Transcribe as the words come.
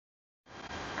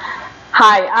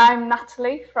Hi, I'm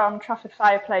Natalie from Trafford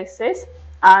Fireplaces,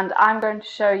 and I'm going to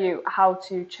show you how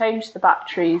to change the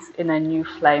batteries in a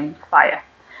NuFlame fire.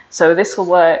 So this will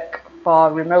work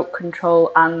for remote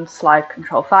control and slide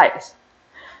control fires.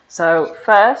 So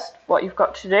first, what you've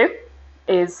got to do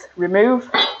is remove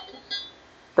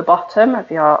the bottom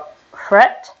of your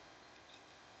fret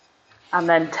and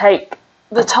then take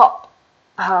the top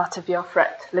part of your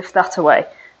fret, lift that away.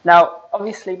 Now,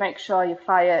 obviously make sure your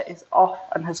fire is off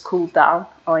and has cooled down,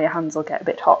 or your hands will get a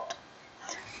bit hot.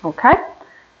 Okay,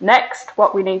 next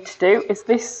what we need to do is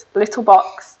this little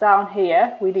box down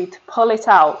here, we need to pull it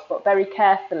out, but very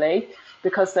carefully,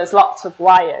 because there's lots of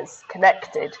wires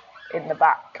connected in the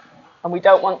back, and we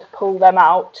don't want to pull them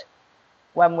out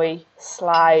when we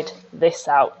slide this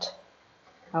out.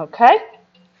 Okay,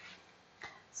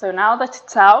 so now that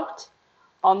it's out,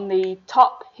 on the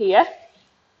top here,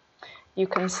 you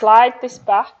can slide this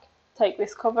back, take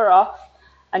this cover off,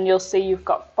 and you'll see you've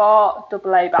got 4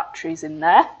 AA batteries in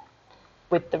there.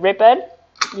 With the ribbon,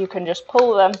 you can just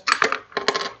pull them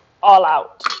all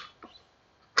out.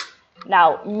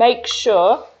 Now, make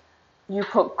sure you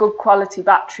put good quality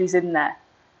batteries in there,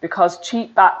 because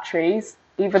cheap batteries,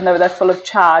 even though they're full of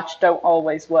charge, don't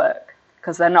always work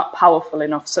because they're not powerful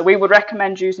enough. So we would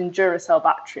recommend using Duracell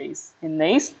batteries in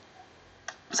these.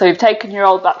 So you've taken your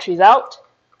old batteries out.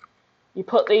 You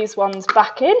put these ones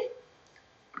back in,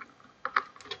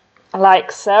 like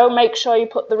so. Make sure you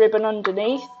put the ribbon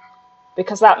underneath,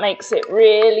 because that makes it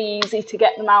really easy to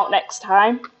get them out next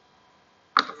time.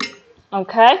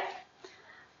 Okay,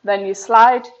 then you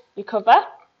slide your cover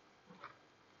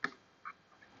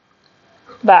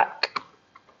back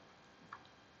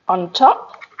on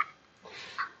top,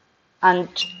 and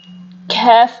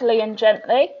carefully and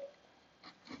gently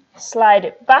slide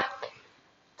it back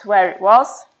to where it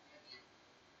was.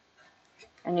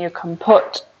 And you can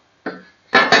put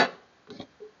that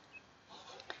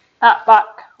back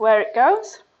where it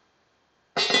goes,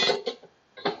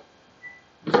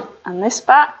 and this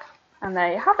back, and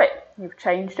there you have it. You've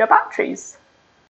changed your batteries.